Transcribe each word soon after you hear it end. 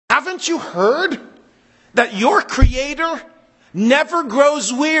Haven't you heard that your Creator never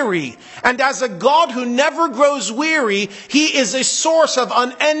grows weary? And as a God who never grows weary, He is a source of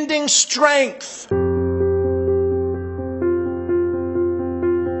unending strength.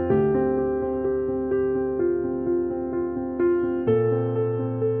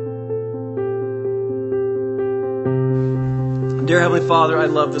 Dear Heavenly Father, I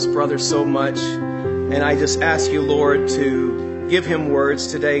love this brother so much, and I just ask you, Lord, to give him words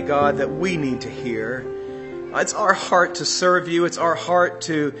today, God, that we need to hear. It's our heart to serve you. It's our heart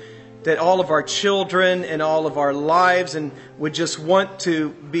that all of our children and all of our lives and would just want to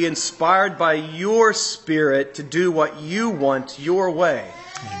be inspired by your Spirit to do what you want your way.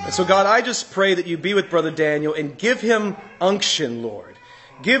 Amen. And so, God, I just pray that you be with Brother Daniel and give him unction, Lord.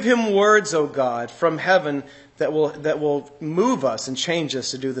 Give him words, oh God, from heaven that will move us and change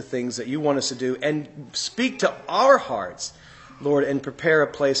us to do the things that you want us to do, and speak to our hearts, Lord, and prepare a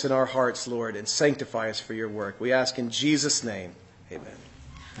place in our hearts, Lord, and sanctify us for your work. We ask in Jesus' name. Amen.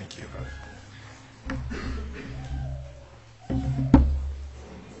 Thank you.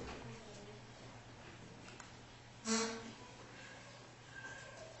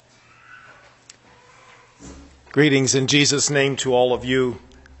 Greetings in Jesus' name to all of you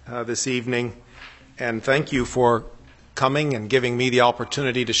this evening. And thank you for coming and giving me the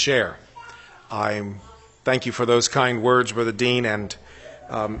opportunity to share. Thank you for those kind words, Brother Dean, and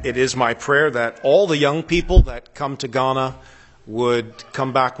it is my prayer that all the young people that come to Ghana would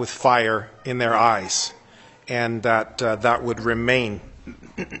come back with fire in their eyes, and that would remain.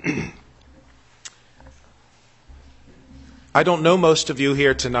 I don't know most of you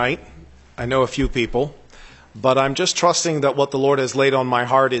here tonight. I know a few people, but I'm just trusting that what the Lord has laid on my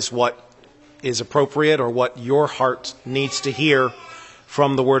heart is what is appropriate, or what your heart needs to hear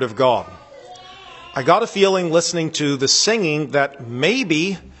from the Word of God. I got a feeling listening to the singing that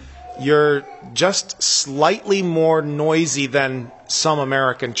maybe you're just slightly more noisy than some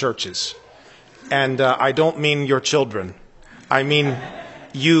American churches. And I don't mean your children. I mean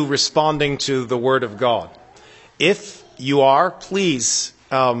you responding to the Word of God. If you are, please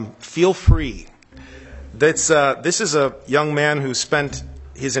feel free. This is a young man who spent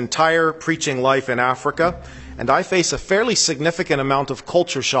his entire preaching life in Africa, and I face a fairly significant amount of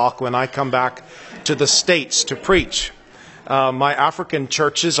culture shock when I come back to the States to preach. My African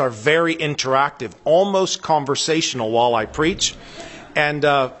churches are very interactive, almost conversational while I preach, and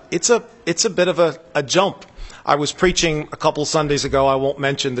it's a bit of a jump. I was preaching a couple Sundays ago. I won't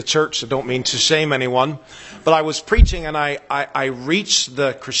mention the church. I don't mean to shame anyone, but I was preaching, and I reached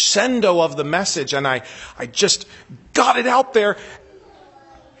the crescendo of the message, and I just got it out there.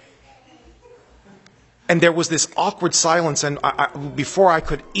 And there was this awkward silence, and before I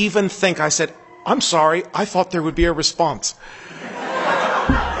could even think, I said, "I'm sorry, I thought there would be a response."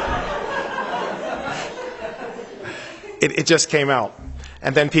 It just came out.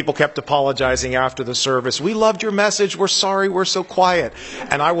 And then people kept apologizing after the service. "We loved your message. We're sorry we're so quiet."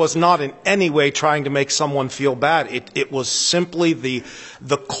 And I was not in any way trying to make someone feel bad. It was simply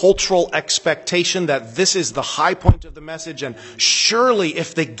the cultural expectation that this is the high point of the message, and surely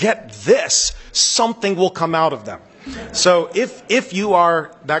if they get this, something will come out of them. So if you are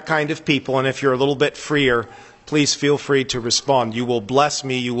that kind of people, and if you're a little bit freer, please feel free to respond. You will bless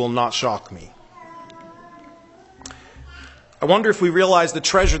me. You will not shock me. I wonder if we realize the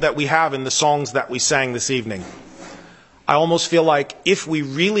treasure that we have in the songs that we sang this evening. I almost feel like if we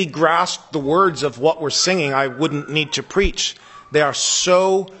really grasped the words of what we're singing, I wouldn't need to preach. They are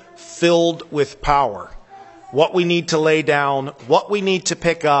so filled with power. What we need to lay down, what we need to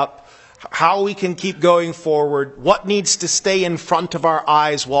pick up, how we can keep going forward, what needs to stay in front of our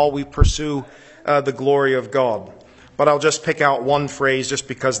eyes while we pursue the glory of God. But I'll just pick out one phrase just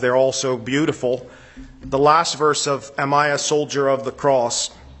because they're all so beautiful. The last verse of "Am I a Soldier of the Cross?"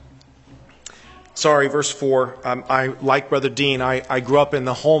 Verse 4. I, like Brother Dean, I grew up in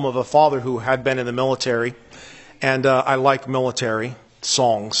the home of a father who had been in the military. And I like military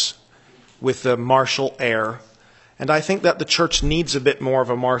songs with the martial air. And I think that the church needs a bit more of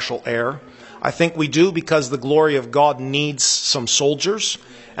a martial air. I think we do because the glory of God needs some soldiers.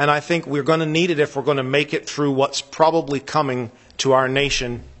 And I think we're going to need it if we're going to make it through what's probably coming to our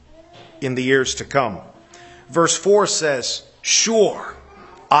nation in the years to come. Verse 4 says, "Sure,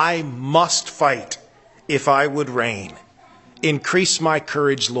 I must fight if I would reign. Increase my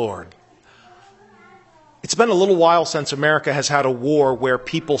courage, Lord." It's been a little while since America has had a war where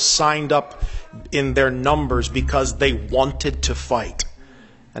people signed up in their numbers because they wanted to fight.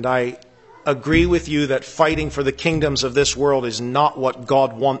 And I agree with you that fighting for the kingdoms of this world is not what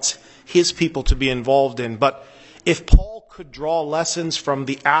God wants His people to be involved in. But if Paul could draw lessons from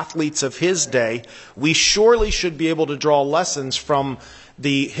the athletes of his day, we surely should be able to draw lessons from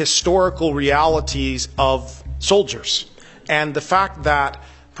the historical realities of soldiers. And the fact that,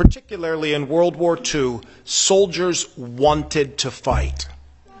 particularly in World War II, soldiers wanted to fight.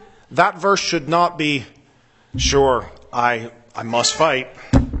 That verse should not be, sure, I must fight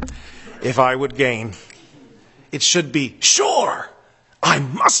if I would gain. It should be, sure, I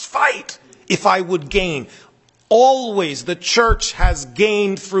must fight if I would gain. Always the church has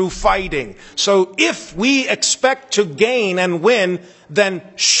gained through fighting. So if we expect to gain and win, then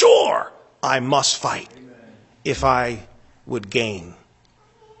sure, I must fight if I would gain.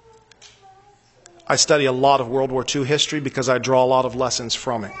 I study a lot of World War II history because I draw a lot of lessons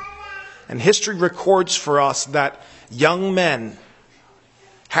from it. And history records for us that young men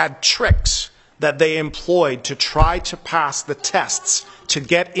had tricks that they employed to try to pass the tests to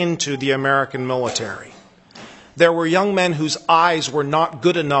get into the American military. There were young men whose eyes were not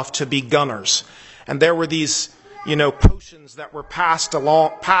good enough to be gunners. And there were these, potions that were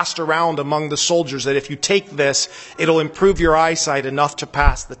passed around among the soldiers that if you take this, it'll improve your eyesight enough to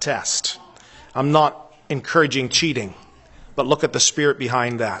pass the test. I'm not encouraging cheating, but look at the spirit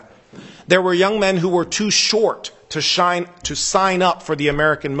behind that. There were young men who were too short to sign up for the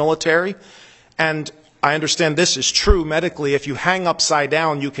American military. And I understand this is true medically. If you hang upside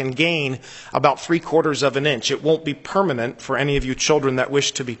down, you can gain about 3/4 of an inch. It won't be permanent for any of you children that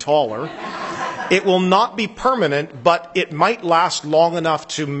wish to be taller. It will not be permanent, but it might last long enough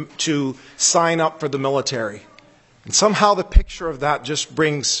to sign up for the military. And somehow the picture of that just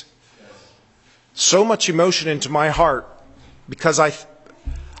brings so much emotion into my heart, because I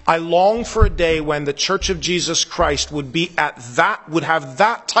long for a day when the Church of Jesus Christ would have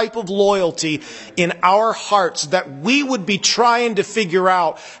that type of loyalty in our hearts, that we would be trying to figure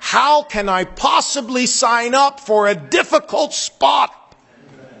out, how can I possibly sign up for a difficult spot?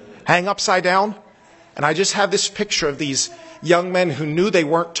 Hang upside down? And I just have this picture of these young men who knew they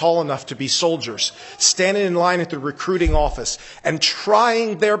weren't tall enough to be soldiers, standing in line at the recruiting office and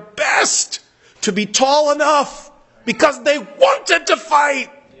trying their best to be tall enough because they wanted to fight,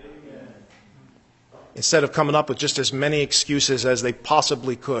 instead of coming up with just as many excuses as they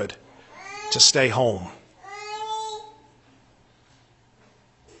possibly could to stay home.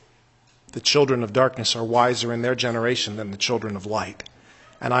 The children of darkness are wiser in their generation than the children of light.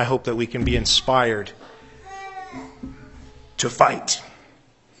 And I hope that we can be inspired to fight.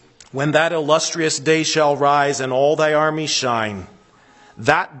 When that illustrious day shall rise and all thy armies shine,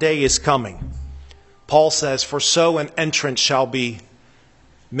 that day is coming. Paul says, for so an entrance shall be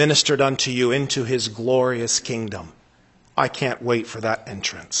ministered unto you into his glorious kingdom. I can't wait for that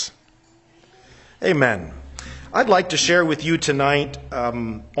entrance. Amen. I'd like to share with you tonight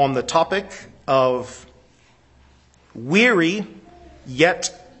on the topic of weary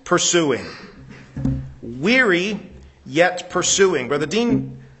yet pursuing. Weary yet pursuing. Brother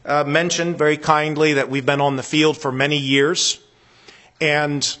Dean mentioned very kindly that we've been on the field for many years.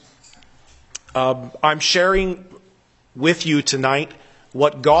 And I'm sharing with you tonight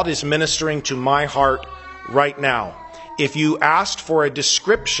what God is ministering to my heart right now. If you asked for a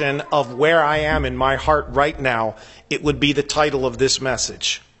description of where I am in my heart right now, it would be the title of this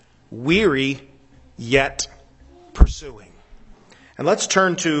message: Weary Yet Pursuing. And let's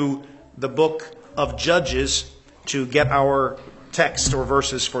turn to the book of Judges to get our text or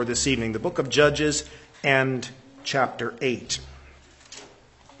verses for this evening. The book of Judges and chapter 8.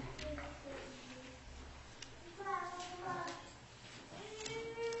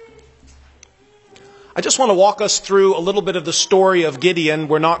 I just want to walk us through a little bit of the story of Gideon.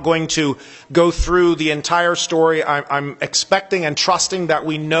 We're not going to go through the entire story. I'm expecting and trusting that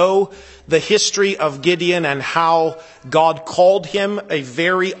we know the history of Gideon and how God called him, a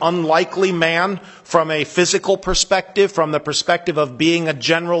very unlikely man from a physical perspective, from the perspective of being a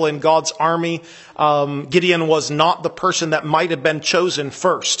general in God's army. Gideon was not the person that might have been chosen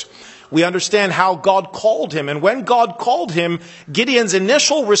first. We understand how God called him. And when God called him, Gideon's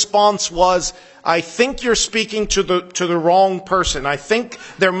initial response was, I think you're speaking to the wrong person. I think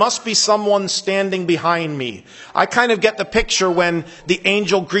there must be someone standing behind me. I kind of get the picture when the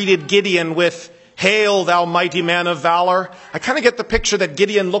angel greeted Gideon with, Hail, thou mighty man of valor. I kind of get the picture that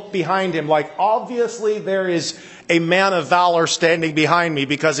Gideon looked behind him like, obviously there is a man of valor standing behind me,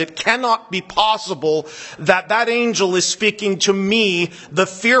 because it cannot be possible that that angel is speaking to me, the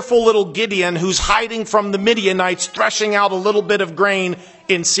fearful little Gideon who's hiding from the Midianites, threshing out a little bit of grain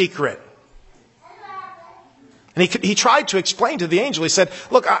in secret. And And he tried to explain to the angel. He said,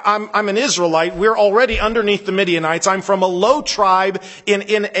 look, I'm an Israelite. We're already underneath the Midianites. I'm from a low tribe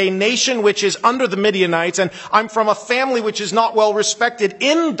in a nation which is under the Midianites. And I'm from a family which is not well respected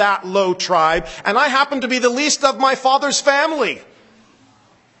in that low tribe. And I happen to be the least of my father's family.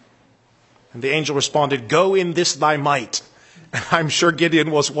 And the angel responded, go in this thy might. And I'm sure Gideon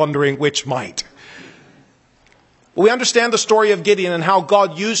was wondering which might. We understand the story of Gideon and how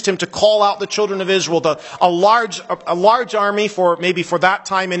God used him to call out the children of Israel, a large army for that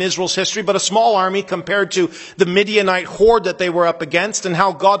time in Israel's history, but a small army compared to the Midianite horde that they were up against, and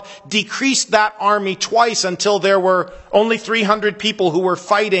how God decreased that army twice until there were only 300 people who were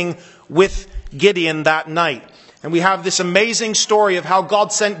fighting with Gideon that night. And we have this amazing story of how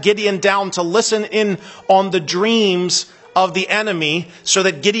God sent Gideon down to listen in on the dreams of the enemy so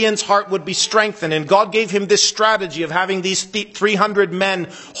that Gideon's heart would be strengthened. And God gave him this strategy of having these 300 men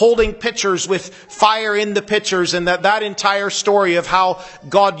holding pitchers with fire in the pitchers, and that entire story of how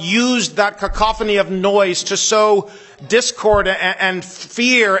God used that cacophony of noise to sow discord and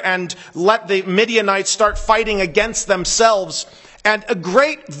fear and let the Midianites start fighting against themselves. And a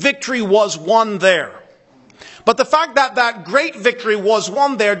great victory was won there. But the fact that that great victory was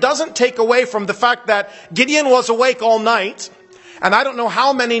won there doesn't take away from the fact that Gideon was awake all night. And I don't know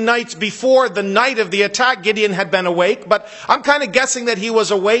how many nights before the night of the attack Gideon had been awake, but I'm kind of guessing that he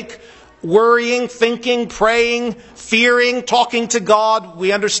was awake, worrying, thinking, praying, fearing, talking to God.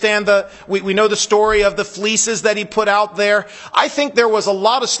 We understand we know the story of the fleeces that he put out there. I think there was a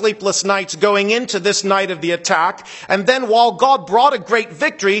lot of sleepless nights going into this night of the attack. And then while God brought a great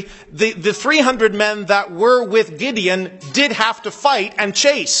victory, the 300 men that were with Gideon did have to fight and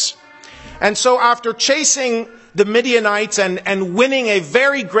chase. And so after chasing the Midianites and winning a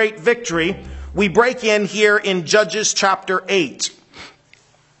very great victory, we break in here in Judges chapter 8.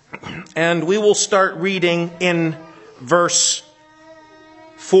 And we will start reading in verse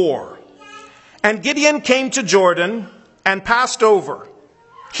 4. And Gideon came to Jordan and passed over,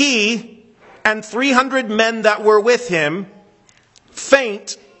 he and 300 men that were with him,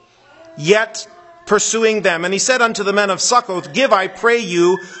 faint, yet pursuing them. And he said unto the men of Succoth, give, I pray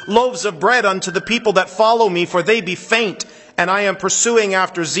you, loaves of bread unto the people that follow me, for they be faint, and I am pursuing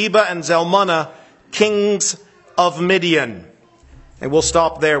after Zebah and Zalmunna, kings of Midian. And we'll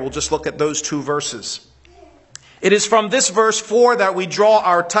stop there. We'll just look at those two verses. It is from this verse 4 that we draw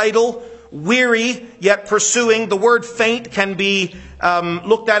our title, Weary Yet Pursuing. The word faint can be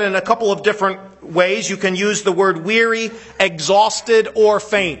looked at in a couple of different ways. You can use the word weary, exhausted, or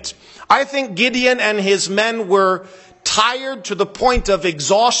faint. I think Gideon and his men were tired to the point of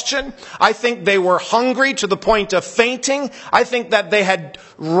exhaustion. I think they were hungry to the point of fainting. I think that they had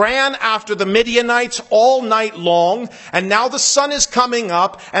ran after the Midianites all night long, and now the sun is coming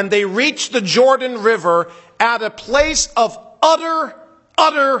up, and they reach the Jordan River at a place of utter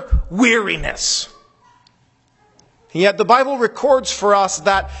weariness. And yet the Bible records for us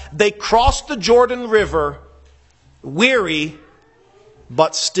that they crossed the Jordan River weary,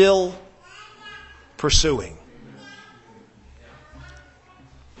 but still pursuing.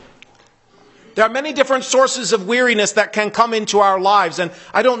 There are many different sources of weariness that can come into our lives, and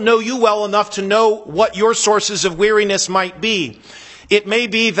I don't know you well enough to know what your sources of weariness might be. It may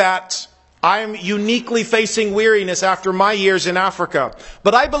be that I'm uniquely facing weariness after my years in Africa,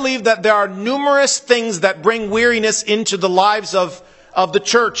 but I believe that there are numerous things that bring weariness into the lives of the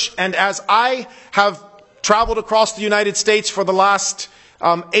church. And as I have traveled across the United States for the last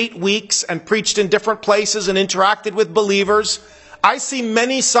 8 weeks and preached in different places and interacted with believers, I see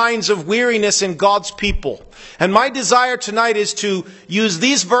many signs of weariness in God's people. And my desire tonight is to use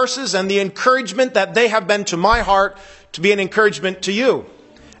these verses and the encouragement that they have been to my heart to be an encouragement to you,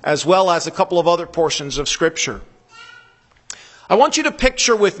 as well as a couple of other portions of Scripture. I want you to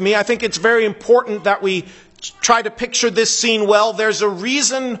picture with me, I think it's very important that we try to picture this scene well. There's a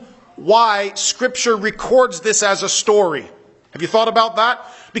reason why Scripture records this as a story. Have you thought about that?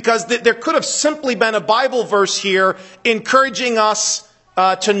 Because there could have simply been a Bible verse here encouraging us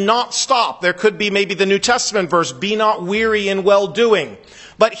to not stop. There could be maybe the New Testament verse, be not weary in well-doing.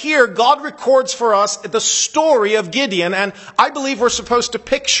 But here, God records for us the story of Gideon, and I believe we're supposed to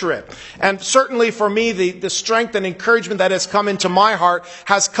picture it. And certainly for me, the strength and encouragement that has come into my heart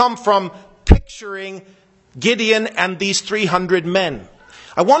has come from picturing Gideon and these 300 men.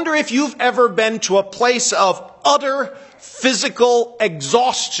 I wonder if you've ever been to a place of utter physical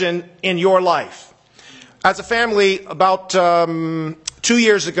exhaustion in your life. As a family, about 2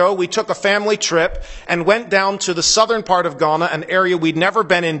 years ago, we took a family trip and went down to the southern part of Ghana, an area we'd never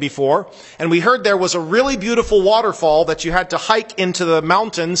been in before. And we heard there was a really beautiful waterfall that you had to hike into the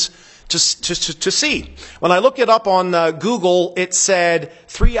mountains to see. When I looked it up on Google, it said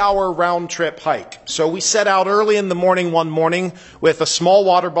 3-hour round trip hike. So we set out early in the morning one morning with a small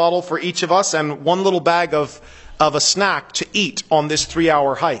water bottle for each of us and one little bag of a snack to eat on this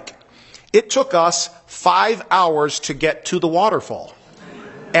 3-hour hike. It took us 5 hours to get to the waterfall.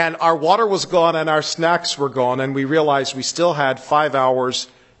 And our water was gone and our snacks were gone, and we realized we still had 5 hours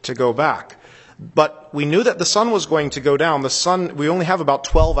to go back. But we knew that the sun was going to go down. The sun, we only have about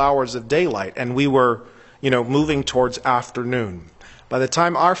 12 hours of daylight, and we were, moving towards afternoon. By the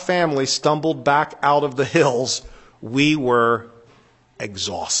time our family stumbled back out of the hills, we were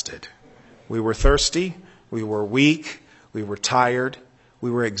exhausted. We were thirsty, we were weak, we were tired, we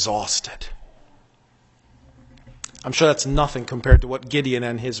were exhausted. I'm sure that's nothing compared to what Gideon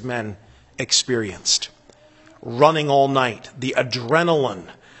and his men experienced. Running all night, the adrenaline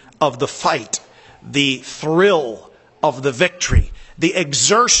of the fight, the thrill of the victory, the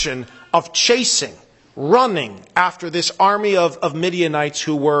exertion of chasing, running after this army of Midianites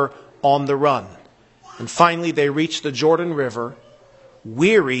who were on the run. And finally they reached the Jordan River,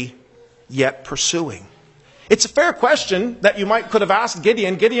 weary yet pursuing. It's a fair question that you could have asked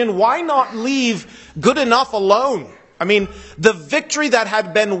Gideon. Gideon, why not leave good enough alone? I mean, the victory that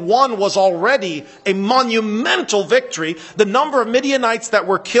had been won was already a monumental victory. The number of Midianites that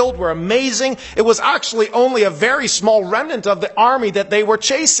were killed were amazing. It was actually only a very small remnant of the army that they were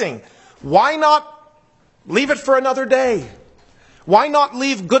chasing. Why not leave it for another day? Why not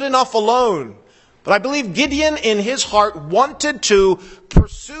leave good enough alone? But I believe Gideon in his heart wanted to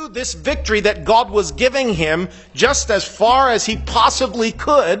pursue this victory that God was giving him just as far as he possibly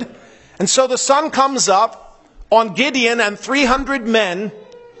could. And so the sun comes up on Gideon and 300 men,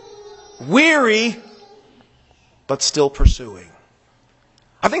 weary, but still pursuing.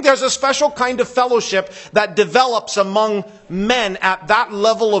 I think there's a special kind of fellowship that develops among men at that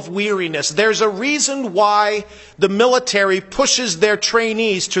level of weariness. There's a reason why the military pushes their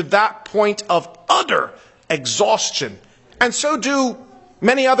trainees to that point of utter exhaustion. And so do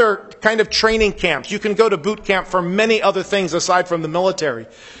many other kind of training camps. You can go to boot camp for many other things aside from the military.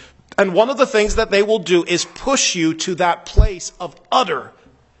 And one of the things that they will do is push you to that place of utter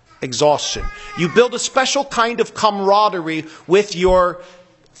exhaustion. You build a special kind of camaraderie with your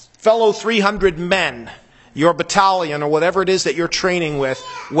fellow 300 men, your battalion, or whatever it is that you're training with,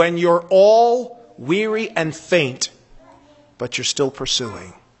 when you're all weary and faint, but you're still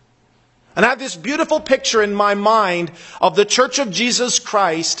pursuing. And I have this beautiful picture in my mind of the Church of Jesus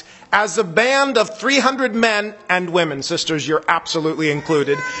Christ as a band of 300 men and women. Sisters, you're absolutely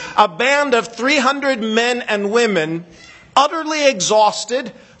included. A band of 300 men and women, utterly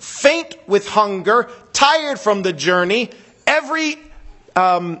exhausted, faint with hunger, tired from the journey, every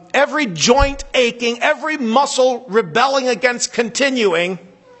joint aching, every muscle rebelling against continuing,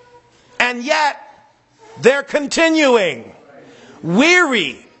 and yet they're continuing.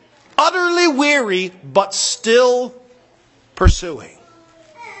 Weary, utterly weary, but still pursuing.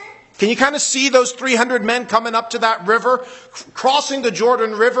 Can you kind of see those 300 men coming up to that river? Crossing the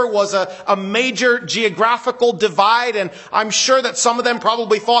Jordan River was a major geographical divide, and I'm sure that some of them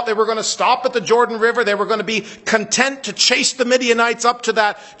probably thought they were going to stop at the Jordan River. They were going to be content to chase the Midianites up to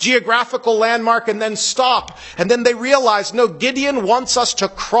that geographical landmark and then stop. And then they realized, no, Gideon wants us to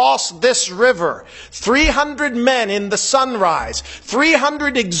cross this river. 300 men in the sunrise,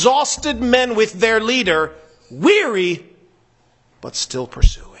 300 exhausted men with their leader, weary, but still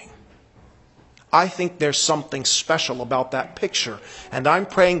pursuing. I think there's something special about that picture. And I'm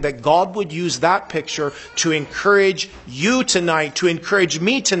praying that God would use that picture to encourage you tonight, to encourage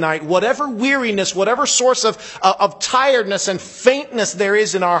me tonight, whatever weariness, whatever source of tiredness and faintness there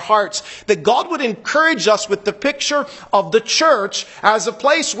is in our hearts, that God would encourage us with the picture of the church as a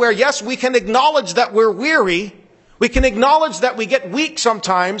place where, yes, we can acknowledge that we're weary. We can acknowledge that we get weak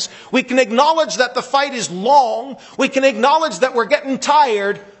sometimes. We can acknowledge that the fight is long. We can acknowledge that we're getting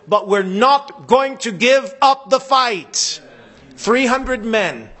tired. But we're not going to give up the fight. 300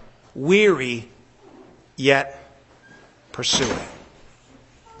 men, weary, yet pursuing.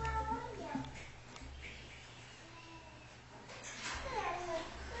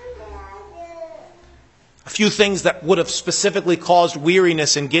 A few things that would have specifically caused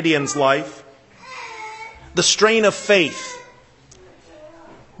weariness in Gideon's life. The strain of faith.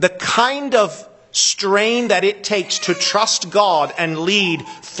 The kind of strain that it takes to trust God and lead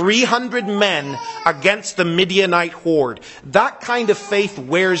 300 men against the Midianite horde. That kind of faith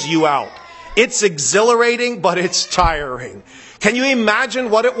wears you out. It's exhilarating, but it's tiring. Can you imagine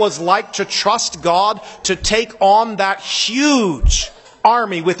what it was like to trust God to take on that huge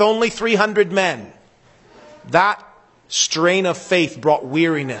army with only 300 men? That strain of faith brought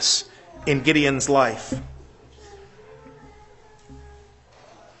weariness in Gideon's life.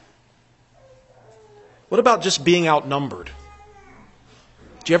 What about just being outnumbered?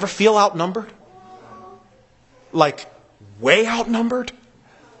 Do you ever feel outnumbered? Like way outnumbered?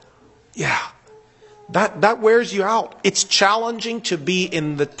 Yeah. That wears you out. It's challenging to be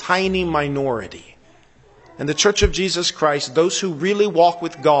in the tiny minority. In the Church of Jesus Christ, those who really walk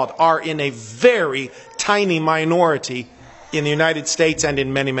with God are in a very tiny minority in the United States and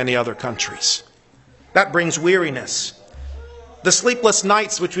in many, many other countries. That brings weariness. The sleepless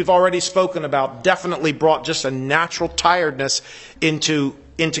nights, which we've already spoken about, definitely brought just a natural tiredness into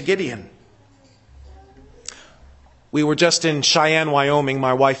Gideon. We were just in Cheyenne, Wyoming.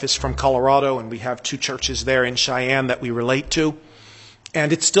 My wife is from Colorado, and we have 2 churches there in Cheyenne that we relate to.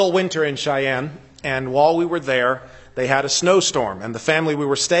 And it's still winter in Cheyenne. And while we were there, they had a snowstorm. And the family we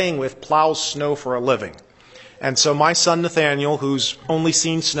were staying with plows snow for a living. And so my son Nathaniel, who's only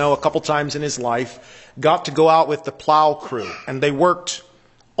seen snow a couple times in his life, got to go out with the plow crew. And they worked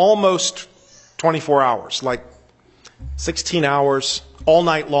almost 24 hours, like 16 hours, all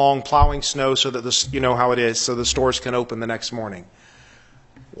night long, plowing snow so that you know how it is, so the stores can open the next morning.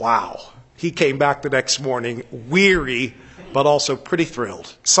 Wow. He came back the next morning weary, but also pretty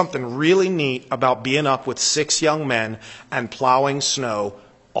thrilled. Something really neat about being up with 6 young men and plowing snow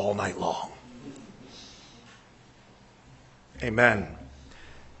all night long. Amen.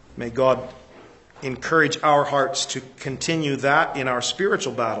 May God encourage our hearts to continue that in our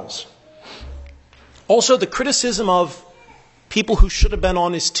spiritual battles. Also, the criticism of people who should have been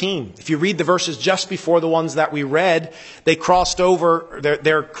on his team. If you read the verses just before the ones that we read, they're crossing over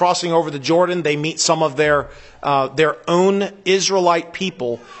the Jordan. They meet some of their own Israelite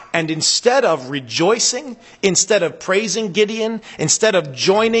people. And instead of rejoicing, instead of praising Gideon, instead of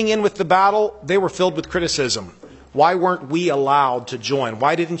joining in with the battle, they were filled with criticism. Why weren't we allowed to join?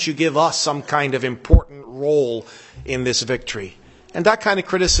 Why didn't you give us some kind of important role in this victory? And that kind of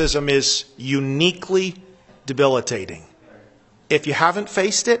criticism is uniquely debilitating. If you haven't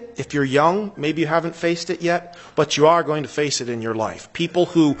faced it, if you're young, maybe you haven't faced it yet, but you are going to face it in your life. People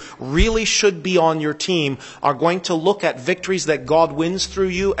who really should be on your team are going to look at victories that God wins through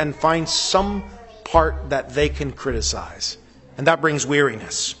you and find some part that they can criticize. And that brings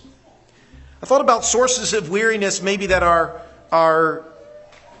weariness. I thought about sources of weariness maybe that are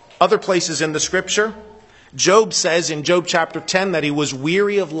other places in the Scripture. Job says in Job chapter 10 that he was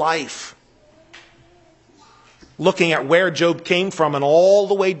weary of life. Looking at where Job came from and all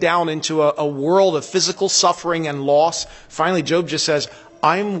the way down into a world of physical suffering and loss, finally Job just says,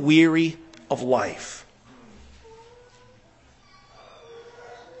 I'm weary of life.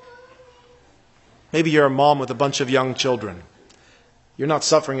 Maybe you're a mom with a bunch of young children. You're not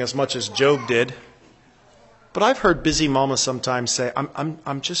suffering as much as Job did. But I've heard busy mamas sometimes say,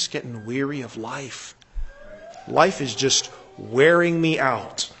 I'm just getting weary of life. Life is just wearing me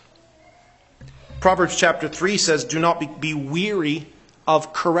out. Proverbs chapter 3 says, do not be weary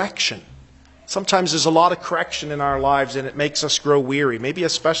of correction. Sometimes there's a lot of correction in our lives and it makes us grow weary. Maybe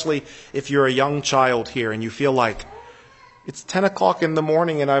especially if you're a young child here and you feel like, it's 10 o'clock in the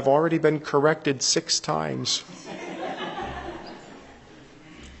morning and I've already been corrected 6 times.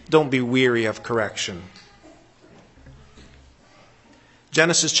 Don't be weary of correction.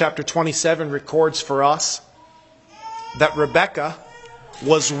 Genesis chapter 27 records for us that Rebekah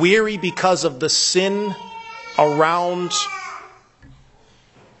was weary because of the sin around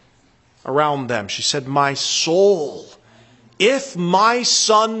them. She said, my soul, if my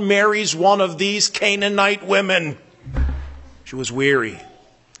son marries one of these Canaanite women. She was weary.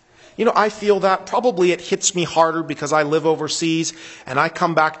 You know, I feel that probably it hits me harder because I live overseas and I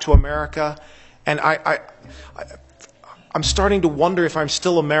come back to America and I'm starting to wonder if I'm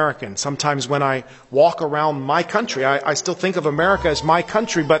still American. Sometimes when I walk around my country, I still think of America as my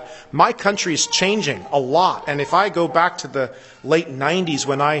country, but my country is changing a lot. And if I go back to the late 90s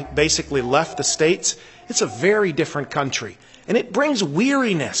when I basically left the States, it's a very different country. And it brings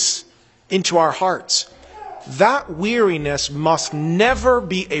weariness into our hearts. That weariness must never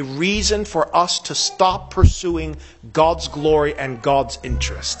be a reason for us to stop pursuing God's glory and God's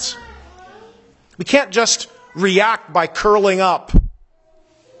interests. We can't just react by curling up.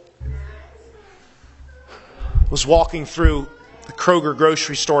 I was walking through the Kroger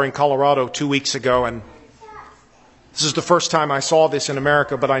grocery store in Colorado 2 weeks ago, and this is the first time I saw this in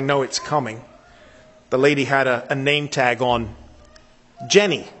America, but I know it's coming. The lady had a name tag on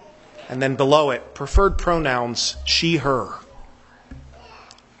Jenny, and then below it, preferred pronouns, she, her.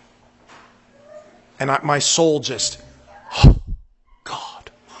 and my soul just, oh,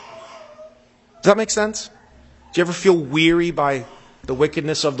 God. Does that make sense? Do you ever feel weary by the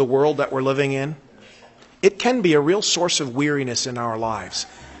wickedness of the world that we're living in? It can be a real source of weariness in our lives.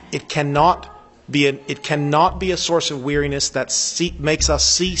 It cannot be a source of weariness that makes us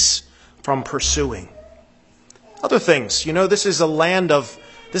cease from pursuing. Other things, this is a land of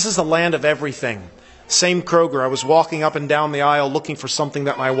everything. Same Kroger. I was walking up and down the aisle looking for something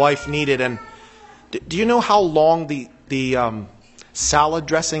that my wife needed, and do you know how long the salad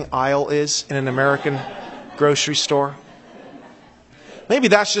dressing aisle is in an American grocery store? Maybe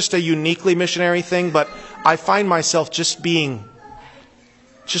that's just a uniquely missionary thing, but I find myself just being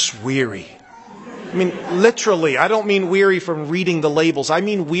weary. I mean, literally, I don't mean weary from reading the labels. I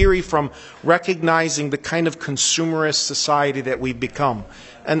mean weary from recognizing the kind of consumerist society that we've become.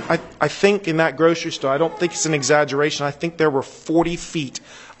 And I think in that grocery store, I don't think it's an exaggeration, I think there were 40 feet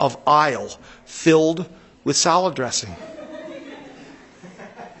of aisle filled with salad dressing.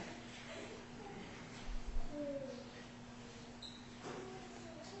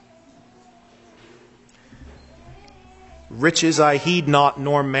 Riches I heed not,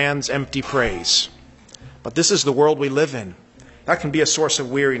 nor man's empty praise. But this is the world we live in. That can be a source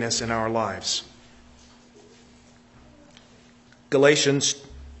of weariness in our lives.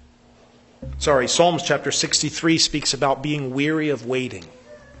 Psalms chapter 63 speaks about being weary of waiting.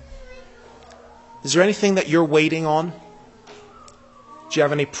 Is there anything that you're waiting on? Do you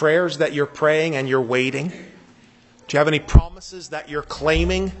have any prayers that you're praying and you're waiting? Do you have any promises that you're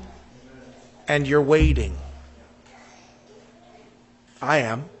claiming and you're waiting? I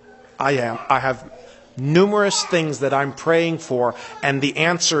am. I have numerous things that I'm praying for, and the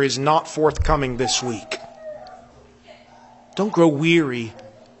answer is not forthcoming this week. Don't grow weary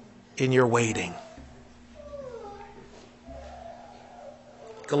in your waiting.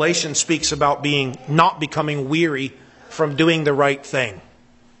 Galatians speaks about not becoming weary from doing the right thing.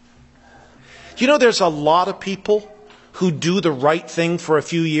 There's a lot of people who do the right thing for a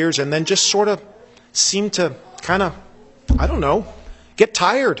few years and then just sort of seem to get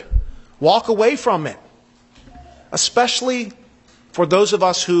tired, walk away from it. Especially for those of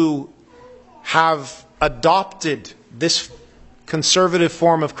us who have adopted this conservative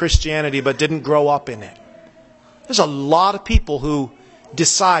form of Christianity but didn't grow up in it. There's a lot of people who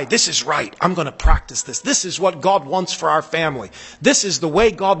decide, this is right, I'm going to practice this. This is what God wants for our family. This is the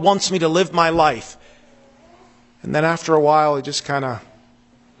way God wants me to live my life. And then after a while, they just kind of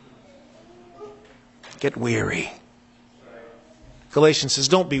get weary. Galatians says,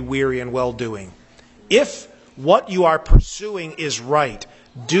 don't be weary in well-doing. If what you are pursuing is right,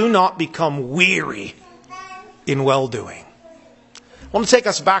 do not become weary in well-doing. I want to take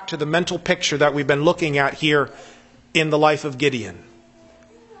us back to the mental picture that we've been looking at here in the life of Gideon.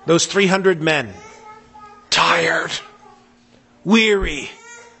 Those 300 men, tired, weary,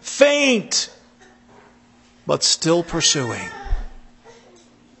 faint, but still pursuing.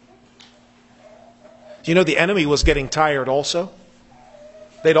 The enemy was getting tired also.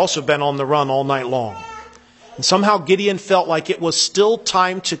 They'd also been on the run all night long. And somehow Gideon felt like it was still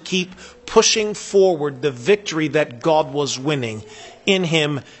time to keep pushing forward the victory that God was winning in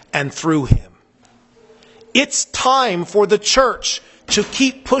him and through him. It's time for the church to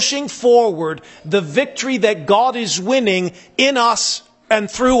keep pushing forward the victory that God is winning in us and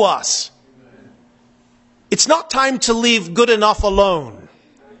through us. It's not time to leave good enough alone.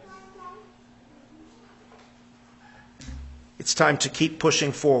 It's time to keep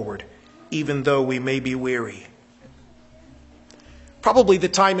pushing forward, even though we may be weary. Probably the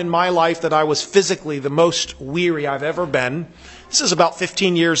time in my life that I was physically the most weary I've ever been. This is about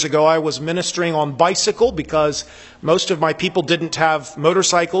 15 years ago. I was ministering on bicycle because most of my people didn't have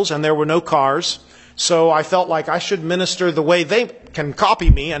motorcycles and there were no cars. So I felt like I should minister the way they can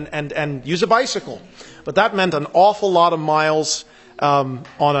copy me and use a bicycle. But that meant an awful lot of miles on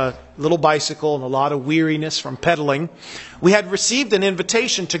a little bicycle and a lot of weariness from pedaling. We had received an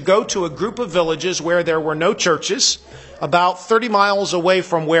invitation to go to a group of villages where there were no churches, about 30 miles away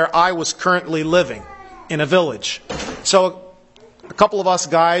from where I was currently living, in a village. So a couple of us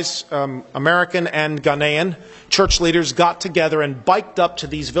guys, American and Ghanaian church leaders, got together and biked up to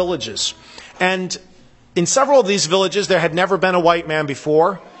these villages. And in several of these villages, there had never been a white man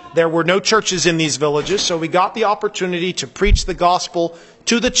before. There were no churches in these villages, so we got the opportunity to preach the gospel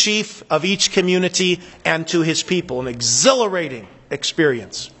to the chief of each community and to his people. An exhilarating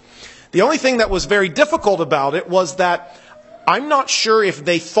experience. The only thing that was very difficult about it was that I'm not sure if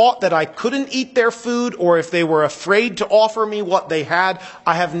they thought that I couldn't eat their food or if they were afraid to offer me what they had.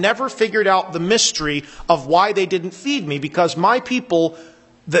 I have never figured out the mystery of why they didn't feed me, because my people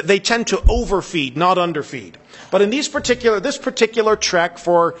they tend to overfeed, not underfeed. But in this particular trek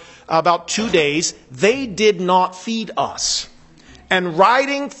for about 2 days, they did not feed us. And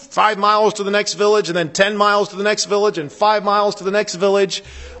riding 5 miles to the next village, and then 10 miles to the next village, and 5 miles to the next village,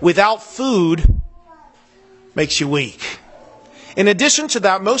 without food, makes you weak. In addition to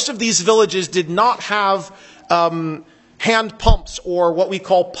that, most of these villages did not have hand pumps or what we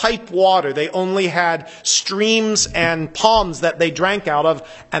call pipe water. They only had streams and ponds that they drank out of,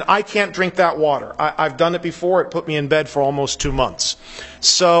 and I can't drink that water. I've done it before. It put me in bed for almost 2 months.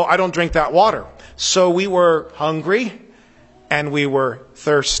 So I don't drink that water. So we were hungry and we were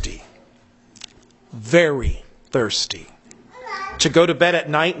thirsty. Very thirsty. To go to bed at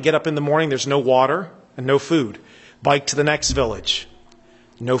night and get up in the morning, there's no water and no food. Bike to the next village.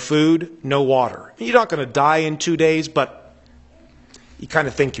 No food, no water. You're not going to die in 2 days, but you kind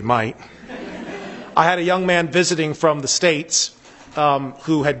of think you might. I had a young man visiting from the States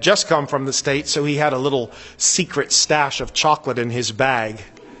who had just come from the States, so he had a little secret stash of chocolate in his bag.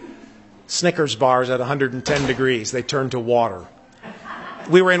 Snickers bars at 110 degrees. They turned to water.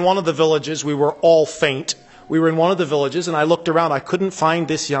 We were in one of the villages. We were all faint. We were in one of the villages, and I looked around. I couldn't find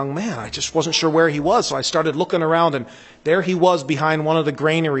this young man. I just wasn't sure where he was, so I started looking around, and there he was behind one of the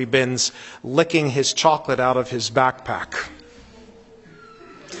granary bins, licking his chocolate out of his backpack.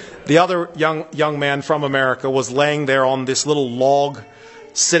 The other young man from America was laying there on this little log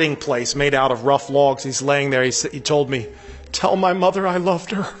sitting place made out of rough logs. He's laying there. He told me, "Tell my mother I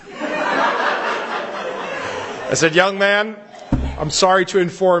loved her." I said, "Young man, I'm sorry to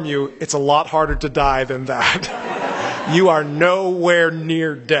inform you, it's a lot harder to die than that. You are nowhere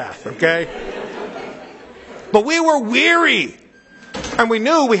near death, okay?" But we were weary. And we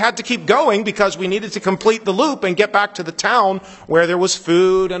knew we had to keep going because we needed to complete the loop and get back to the town where there was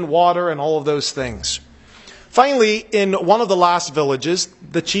food and water and all of those things. Finally, in one of the last villages,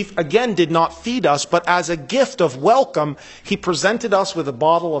 the chief again did not feed us, but as a gift of welcome, he presented us with a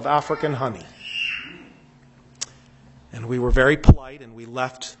bottle of African honey. And we were very polite, and we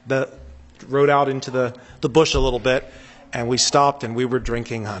rode out into the bush a little bit, and we stopped and we were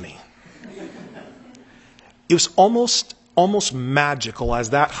drinking honey. It was almost magical as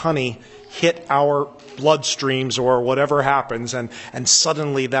that honey hit our bloodstreams or whatever happens, and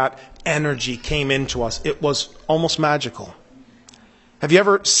suddenly that energy came into us. It was almost magical. Have you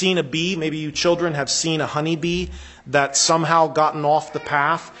ever seen a bee? Maybe you children have seen a honeybee that's somehow gotten off the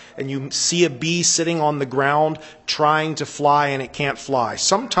path, and you see a bee sitting on the ground trying to fly and it can't fly.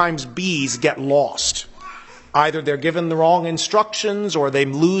 Sometimes bees get lost. Either they're given the wrong instructions, or they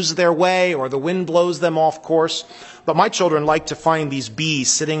lose their way, or the wind blows them off course. But my children like to find these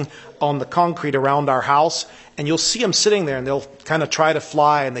bees sitting on the concrete around our house, and you'll see them sitting there, and they'll kind of try to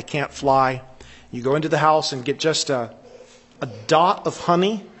fly, and they can't fly. You go into the house and get just a dot of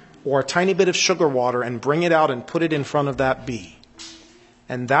honey or a tiny bit of sugar water and bring it out and put it in front of that bee.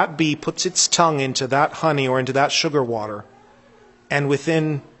 And that bee puts its tongue into that honey or into that sugar water, and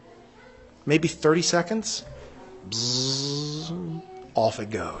within maybe 30 seconds, bzzz, off it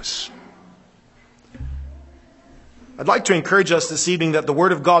goes. I'd like to encourage us this evening that the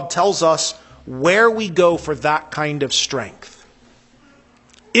Word of God tells us where we go for that kind of strength.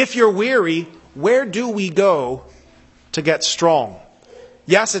 If you're weary, where do we go to get strong?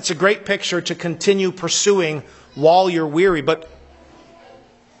 Yes, it's a great picture to continue pursuing while you're weary, but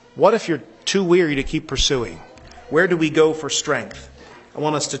what if you're too weary to keep pursuing? Where do we go for strength? I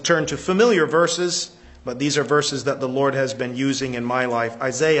want us to turn to familiar verses, but these are verses that the Lord has been using in my life.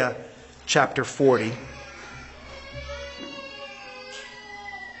 Isaiah chapter 40.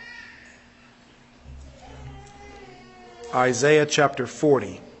 Isaiah chapter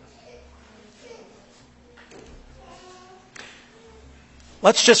 40.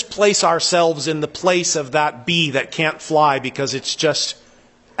 Let's just place ourselves in the place of that bee that can't fly because it's just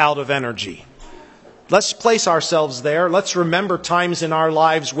out of energy. Let's place ourselves there. Let's remember times in our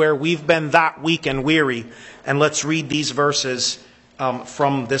lives where we've been that weak and weary. And let's read these verses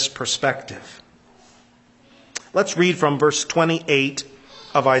from this perspective. Let's read from verse 28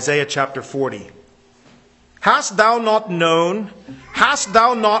 of Isaiah chapter 40. Hast thou not known, hast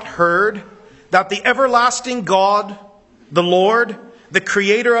thou not heard, that the everlasting God, the Lord, the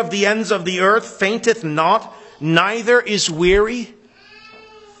creator of the ends of the earth, fainteth not, neither is weary?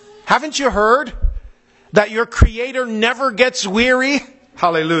 Haven't you heard that your creator never gets weary?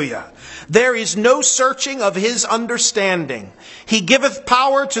 Hallelujah. There is no searching of his understanding. He giveth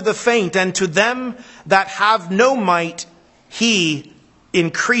power to the faint, and to them that have no might, he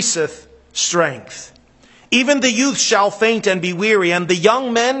increaseth strength. Even the youth shall faint and be weary, and the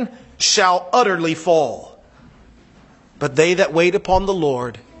young men shall utterly fall. But they that wait upon the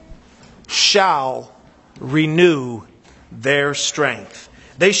Lord shall renew their strength.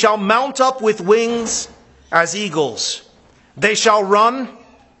 They shall mount up with wings as eagles. They shall run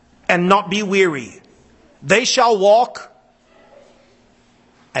and not be weary. They shall walk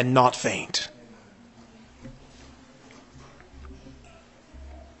and not faint.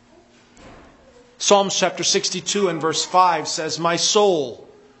 Psalms chapter 62 and verse 5 says, My soul,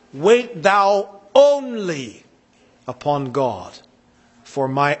 wait thou only upon God, for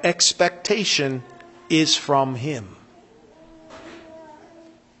my expectation is from Him.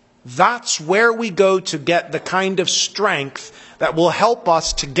 That's where we go to get the kind of strength that will help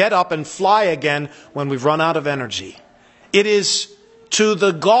us to get up and fly again when we've run out of energy. It is to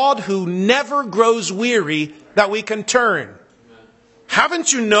the God who never grows weary that we can turn.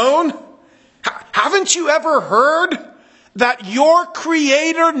 Haven't you known? Haven't you ever heard that your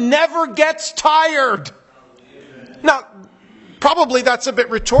Creator never gets tired? Now, probably that's a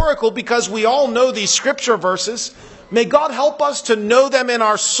bit rhetorical because we all know these scripture verses. May God help us to know them in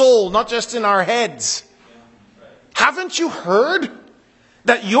our soul, not just in our heads. Haven't you heard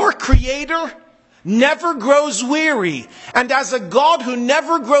that your Creator never grows weary? And as a God who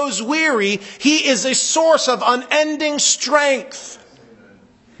never grows weary, He is a source of unending strength.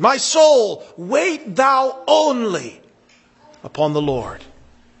 My soul, wait thou only upon the Lord,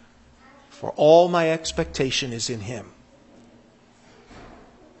 for all my expectation is in Him.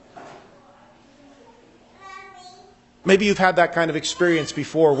 Maybe you've had that kind of experience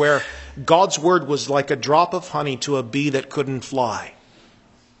before where God's word was like a drop of honey to a bee that couldn't fly.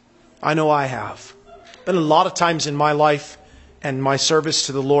 I know I have. Been a lot of times in my life and my service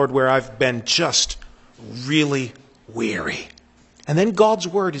to the Lord where I've been just really weary. And then God's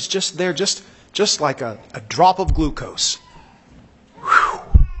word is just there, just like a drop of glucose. Whew.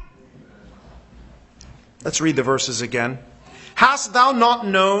 Let's read the verses again. Hast thou not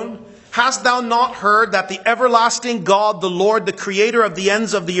known? Hast thou not heard that the everlasting God, the Lord, the creator of the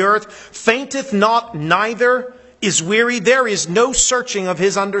ends of the earth, fainteth not, neither is weary? There is no searching of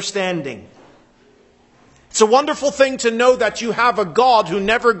His understanding. It's a wonderful thing to know that you have a God who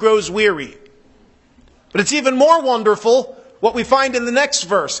never grows weary. But it's even more wonderful what we find in the next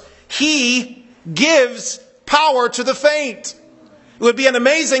verse. He gives power to the faint. It would be an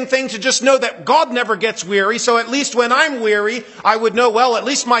amazing thing to just know that God never gets weary, so at least when I'm weary, I would know, well, at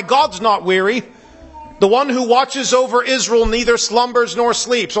least my God's not weary. The one who watches over Israel neither slumbers nor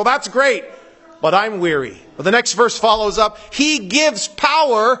sleeps. So that's great, but I'm weary. But the next verse follows up. He gives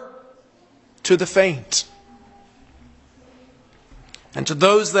power to the faint. And to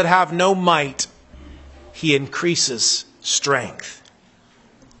those that have no might, He increases strength.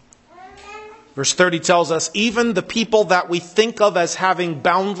 Verse 30 tells us, even the people that we think of as having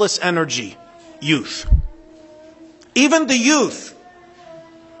boundless energy, youth. Even the youth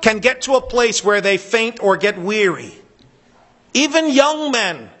can get to a place where they faint or get weary. Even young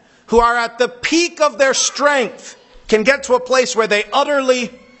men who are at the peak of their strength can get to a place where they utterly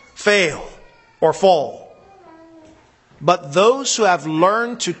fail or fall. But those who have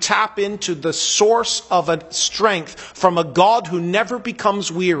learned to tap into the source of a strength from a God who never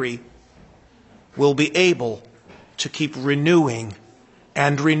becomes weary will be able to keep renewing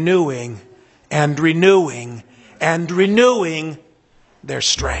and renewing and renewing and renewing their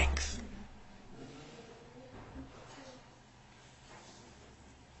strength.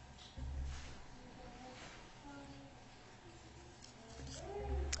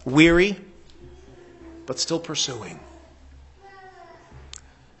 Weary, but still pursuing.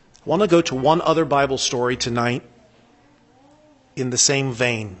 I want to go to one other Bible story tonight in the same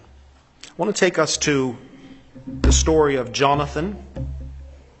vein. I want to take us to the story of Jonathan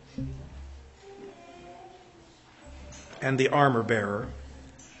and the armor bearer.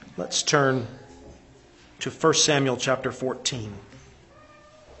 Let's turn to 1 Samuel chapter 14.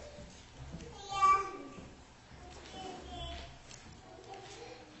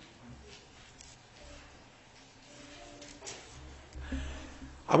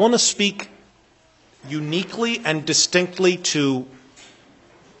 I want to speak uniquely and distinctly to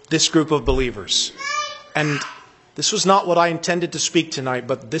this group of believers. And this was not what I intended to speak tonight,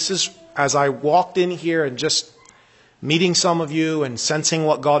 but this is, as I walked in here and just meeting some of you and sensing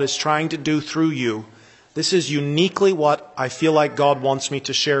what God is trying to do through you, this is uniquely what I feel like God wants me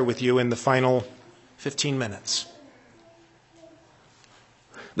to share with you in the final 15 minutes.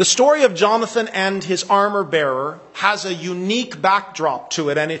 The story of Jonathan and his armor bearer has a unique backdrop to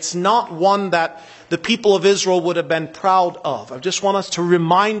it, and it's not one that the people of Israel would have been proud of. I just want us to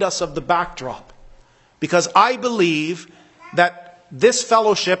remind us of the backdrop, because I believe that this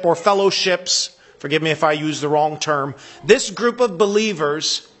fellowship or fellowships forgive me if I use the wrong term, this group of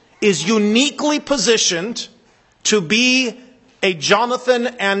believers is uniquely positioned to be a Jonathan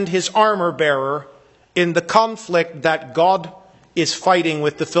and his armor bearer in the conflict that God is fighting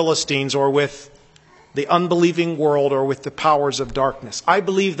with the Philistines or with the unbelieving world or with the powers of darkness. I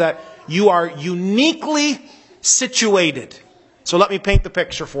believe that you are uniquely situated. So let me paint the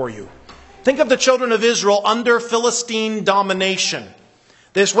picture for you. Think of the children of Israel under Philistine domination.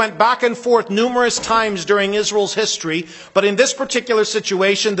 This went back and forth numerous times during Israel's history, but in this particular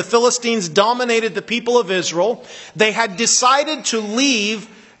situation, the Philistines dominated the people of Israel. They had decided to leave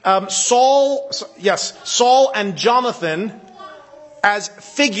Saul and Jonathan as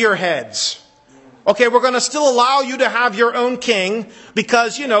figureheads. Okay, we're going to still allow you to have your own king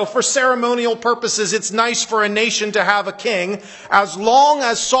because, for ceremonial purposes, it's nice for a nation to have a king. As long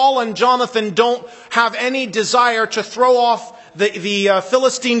as Saul and Jonathan don't have any desire to throw off the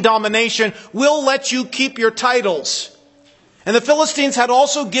Philistine domination, we'll let you keep your titles. And the Philistines had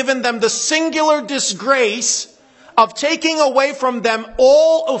also given them the singular disgrace of taking away from them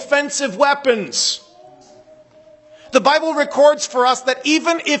all offensive weapons. The Bible records for us that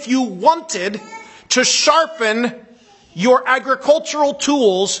even if you wanted to sharpen your agricultural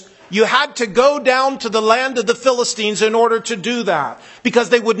tools, you had to go down to the land of the Philistines in order to do that. Because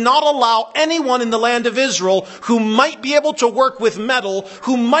they would not allow anyone in the land of Israel who might be able to work with metal,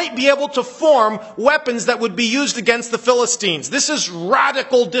 who might be able to form weapons that would be used against the Philistines. This is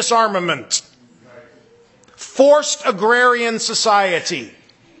radical disarmament. Forced agrarian society.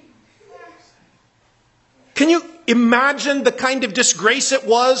 Can you imagine the kind of disgrace it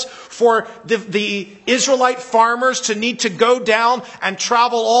was for the Israelite farmers to need to go down and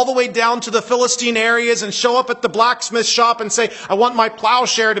travel all the way down to the Philistine areas and show up at the blacksmith shop and say, I want my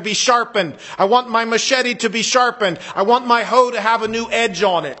plowshare to be sharpened. I want my machete to be sharpened. I want my hoe to have a new edge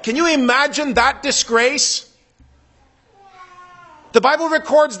on it. Can you imagine that disgrace? The Bible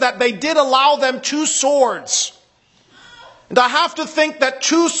records that they did allow them 2 swords. And I have to think that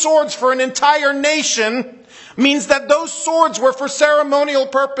 2 swords for an entire nation means that those swords were for ceremonial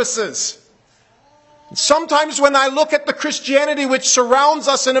purposes. Sometimes when I look at the Christianity which surrounds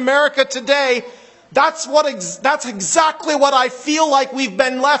us in America today, that's exactly what I feel like we've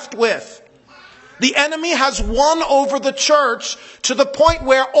been left with. The enemy has won over the church to the point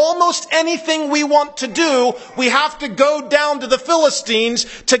where almost anything we want to do, we have to go down to the Philistines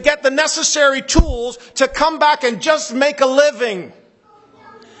to get the necessary tools to come back and just make a living.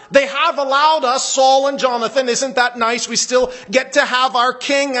 They have allowed us, Saul and Jonathan, isn't that nice? We still get to have our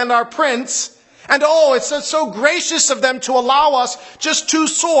king and our prince. And it's so gracious of them to allow us just 2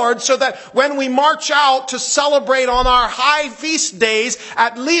 swords so that when we march out to celebrate on our high feast days,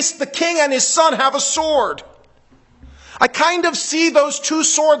 at least the king and his son have a sword. I kind of see those 2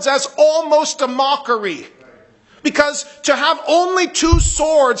 swords as almost a mockery. Because to have only 2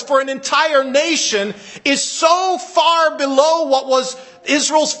 swords for an entire nation is so far below what was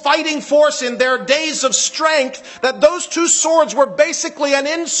Israel's fighting force in their days of strength that those 2 swords were basically an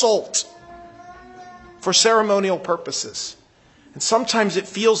insult for ceremonial purposes. And sometimes it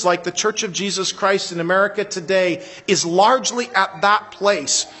feels like the Church of Jesus Christ in America today is largely at that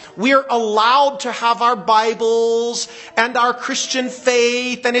place. We're allowed to have our Bibles and our Christian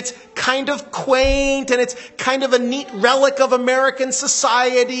faith, and it's kind of quaint, and it's kind of a neat relic of American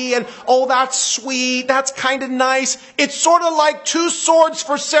society, and that's sweet, that's kind of nice. It's sort of like 2 swords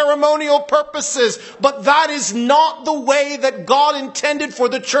for ceremonial purposes, but that is not the way that God intended for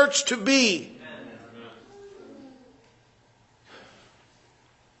the church to be.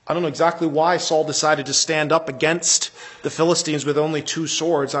 I don't know exactly why Saul decided to stand up against the Philistines with only 2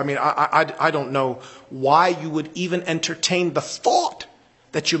 swords. I mean, I don't know why you would even entertain the thought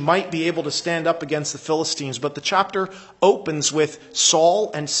that you might be able to stand up against the Philistines. But the chapter opens with Saul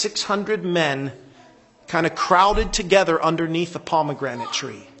and 600 men kind of crowded together underneath a pomegranate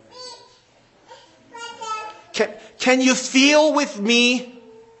tree. Can you feel with me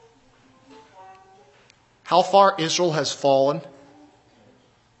how far Israel has fallen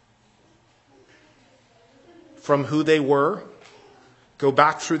from who they were? Go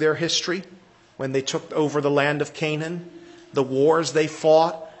back through their history when they took over the land of Canaan, the wars they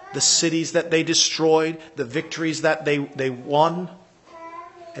fought, the cities that they destroyed, the victories that they won.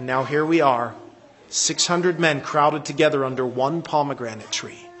 And now here we are, 600 men crowded together under one pomegranate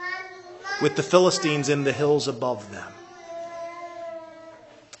tree, with the Philistines in the hills above them.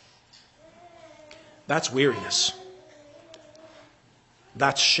 That's weariness.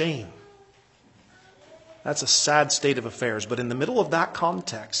 That's shame. That's a sad state of affairs. But in the middle of that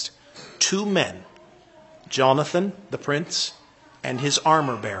context, 2 men, Jonathan, the prince, and his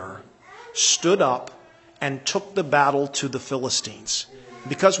armor bearer, stood up and took the battle to the Philistines.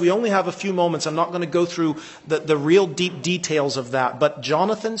 Because we only have a few moments, I'm not going to go through the real deep details of that. But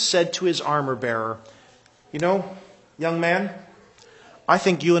Jonathan said to his armor bearer, you know, young man, I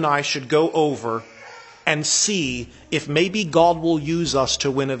think you and I should go over and see if maybe God will use us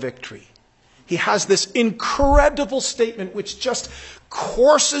to win a victory. He has this incredible statement which just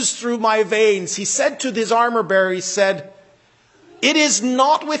courses through my veins. He said to his armor bearer, he said, it is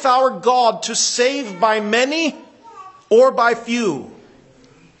not with our God to save by many or by few.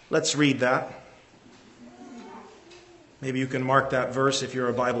 Let's read that. Maybe you can mark that verse if you're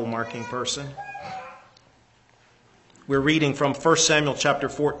a Bible marking person. We're reading from 1 Samuel chapter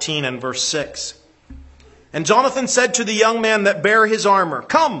 14 and verse 6. And Jonathan said to the young man that bare his armor,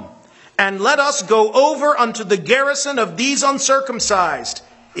 come, and let us go over unto the garrison of these uncircumcised.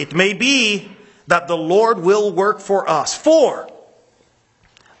 It may be that the Lord will work for us. For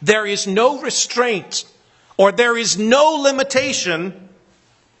there is no restraint, or there is no limitation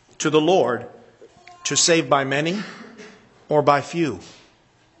to the Lord to save by many or by few.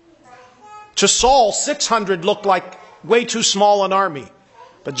 To Saul, 600 looked like way too small an army.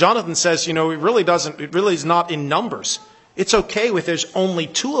 But Jonathan says, it really is not in numbers. It's okay if there's only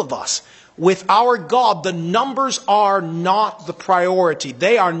 2 of us. With our God, the numbers are not the priority.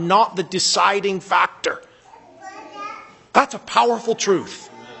 They are not the deciding factor. That's a powerful truth.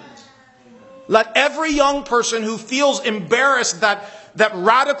 Let every young person who feels embarrassed that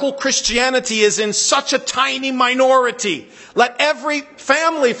radical Christianity is in such a tiny minority, let every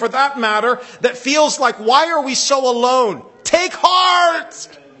family, for that matter, that feels like, why are we so alone? Take heart!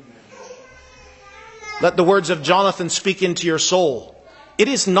 Let the words of Jonathan speak into your soul. It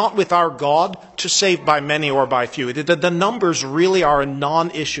is not with our God to save by many or by few. The numbers really are a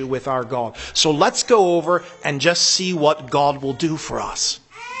non-issue with our God. So let's go over and just see what God will do for us.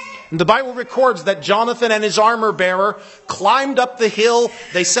 And the Bible records that Jonathan and his armor bearer climbed up the hill.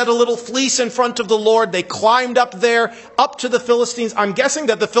 They set a little fleece in front of the Lord. They climbed up there, up to the Philistines. I'm guessing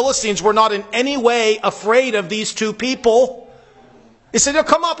that the Philistines were not in any way afraid of these 2 people. He said,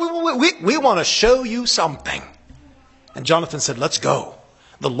 come up, we want to show you something. And Jonathan said, let's go.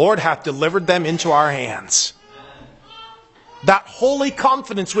 The Lord hath delivered them into our hands. That holy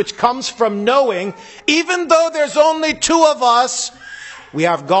confidence which comes from knowing, even though there's only 2 of us, we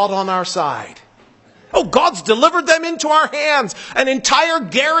have God on our side. Oh, God's delivered them into our hands. An entire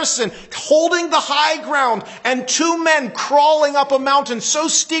garrison holding the high ground, and 2 men crawling up a mountain so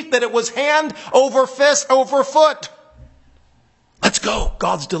steep that it was hand over fist over foot. Let's go.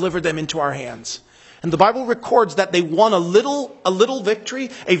 God's delivered them into our hands. And the Bible records that they won a little victory,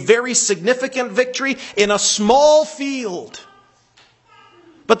 a very significant victory in a small field.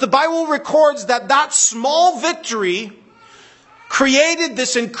 But the Bible records that small victory created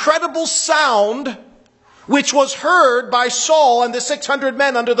this incredible sound which was heard by Saul and the 600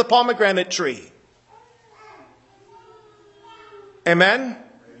 men under the pomegranate tree. Amen?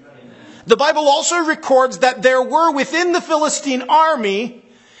 The Bible also records that there were within the Philistine army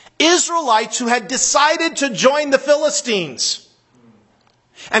Israelites who had decided to join the Philistines.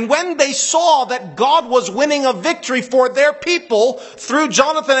 And when they saw that God was winning a victory for their people through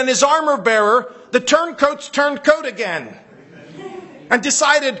Jonathan and his armor bearer, the turncoats turned coat again. And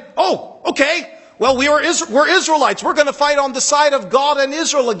decided, okay, well, we're Israelites. We're going to fight on the side of God and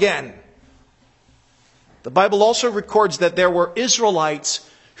Israel again. The Bible also records that there were Israelites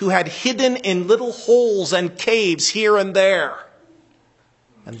who had hidden in little holes and caves here and there.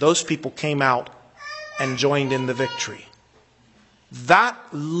 And those people came out and joined in the victory. That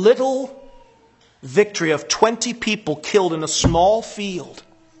little victory of 20 people killed in a small field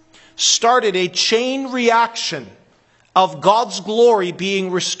started a chain reaction of God's glory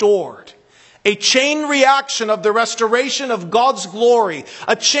being restored. A chain reaction of the restoration of God's glory.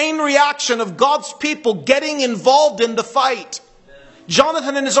 A chain reaction of God's people getting involved in the fight.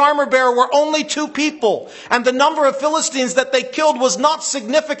 Jonathan and his armor bearer were only 2 people. And the number of Philistines that they killed was not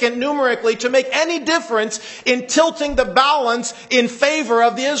significant numerically to make any difference in tilting the balance in favor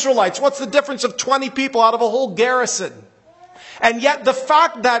of the Israelites. What's the difference of 20 people out of a whole garrison? And yet the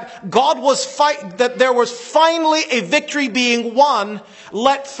fact that that there was finally a victory being won,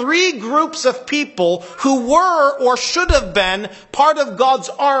 let 3 groups of people who were or should have been part of God's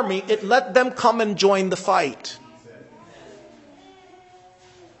army, it let them come and join the fight.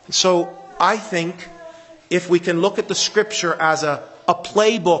 So I think if we can look at the scripture as a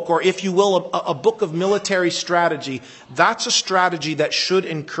playbook, or if you will, a book of military strategy, that's a strategy that should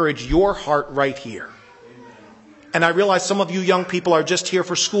encourage your heart right here. And I realize some of you young people are just here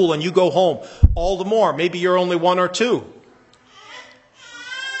for school and you go home. All the more. Maybe you're only 1 or 2.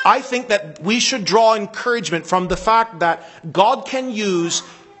 I think that we should draw encouragement from the fact that God can use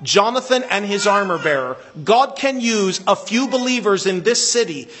Jonathan and his armor bearer. God can use a few believers in this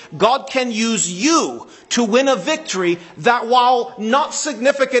city. God can use you to win a victory that, while not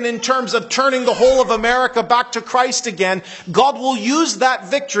significant in terms of turning the whole of America back to Christ again, God will use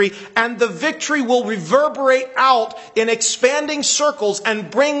that victory, and the victory will reverberate out in expanding circles and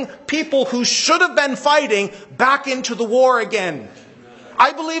bring people who should have been fighting back into the war again.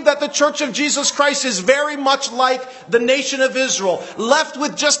 I believe that the Church of Jesus Christ is very much like the nation of Israel, left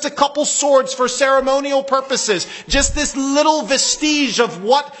with just a couple swords for ceremonial purposes, just this little vestige of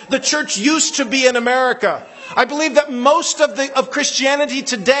what the church used to be in America. I believe that most of Christianity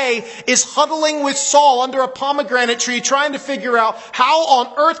today is huddling with Saul under a pomegranate tree, trying to figure out how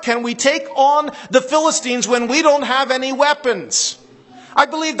on earth can we take on the Philistines when we don't have any weapons. I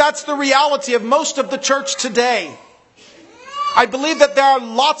believe that's the reality of most of the church today. I believe that there are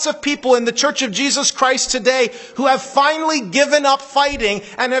lots of people in the Church of Jesus Christ today who have finally given up fighting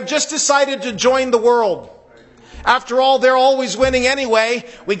and have just decided to join the world. After all, they're always winning anyway.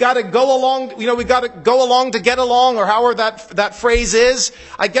 We got to go along, we got to go along to get along, or however that phrase is.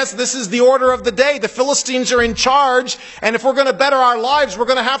 I guess this is the order of the day. The Philistines are in charge, and if we're going to better our lives, we're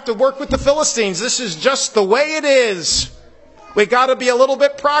going to have to work with the Philistines. This is just the way it is. We got to be a little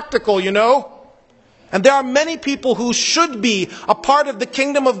bit practical, And there are many people who should be a part of the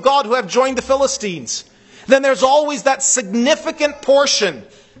kingdom of God who have joined the Philistines. Then there's always that significant portion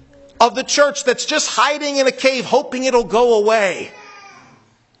of the church that's just hiding in a cave, hoping it'll go away.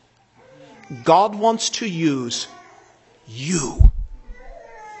 God wants to use you.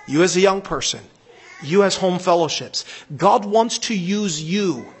 You as a young person. You as home fellowships. God wants to use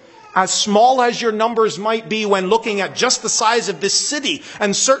you. As small as your numbers might be when looking at just the size of this city,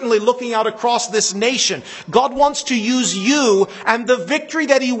 and certainly looking out across this nation, God wants to use you, and the victory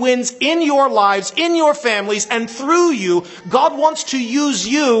that He wins in your lives, in your families, and through you, God wants to use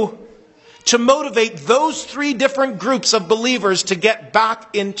you to motivate those three different groups of believers to get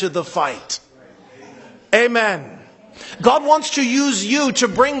back into the fight. Amen. God wants to use you to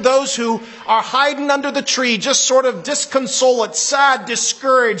bring those who are hiding under the tree, just sort of disconsolate, sad,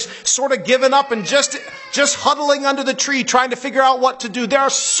 discouraged, sort of given up and just huddling under the tree trying to figure out what to do. There are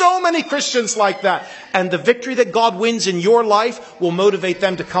so many Christians like that. And the victory that God wins in your life will motivate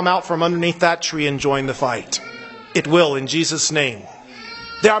them to come out from underneath that tree and join the fight. It will, in Jesus' name.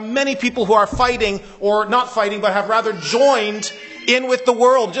 There are many people who are fighting, or not fighting, but have rather joined in with the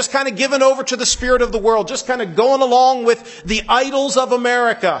world, just kind of given over to the spirit of the world, just kind of going along with the idols of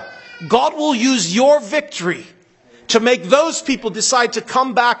America. God will use your victory to make those people decide to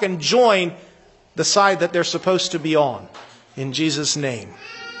come back and join the side that they're supposed to be on, in Jesus' name.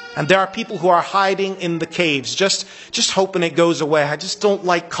 And there are people who are hiding in the caves, just hoping it goes away. I just don't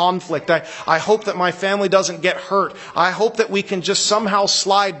like conflict. I hope that my family doesn't get hurt. I hope that we can just somehow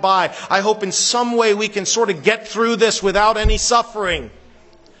slide by. I hope in some way we can sort of get through this without any suffering.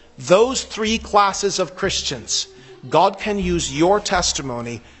 Those three classes of Christians, God can use your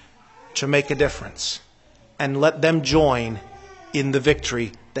testimony to make a difference. And let them join in the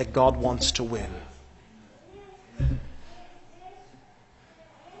victory that God wants to win.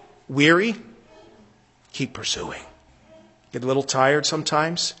 Weary? Keep pursuing. Get a little tired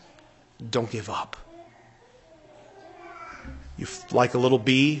sometimes? Don't give up. You like a little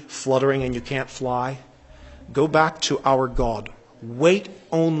bee fluttering and you can't fly? Go back to our God. Wait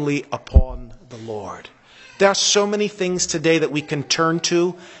only upon the Lord. There are so many things today that we can turn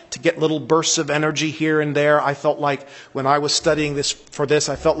to get little bursts of energy here and there. I felt like when I was studying this,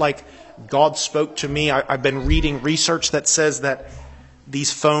 I felt like God spoke to me. I've been reading research that says that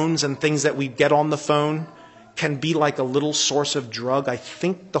these phones and things that we get on the phone can be like a little source of drug. I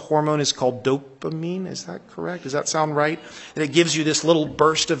think the hormone is called dopamine. Is that correct? Does that sound right? And it gives you this little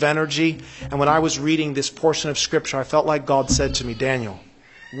burst of energy. And when I was reading this portion of Scripture, I felt like God said to me, Daniel,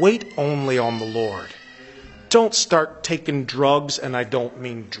 wait only on the Lord. Don't start taking drugs, and I don't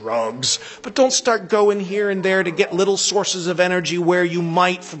mean drugs, but don't start going here and there to get little sources of energy where you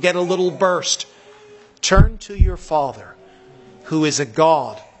might get a little burst. Turn to your Father, who is a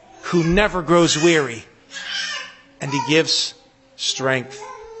God who never grows weary, and He gives strength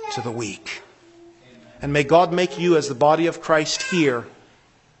to the weak. And may God make you, as the body of Christ here,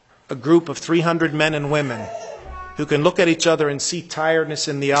 a group of 300 men and women who can look at each other and see tiredness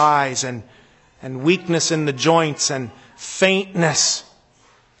in the eyes and weakness in the joints and faintness,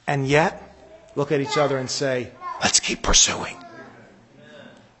 and yet look at each other and say, let's keep pursuing.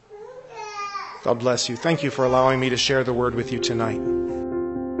 God bless you. Thank you for allowing me to share the word with you tonight.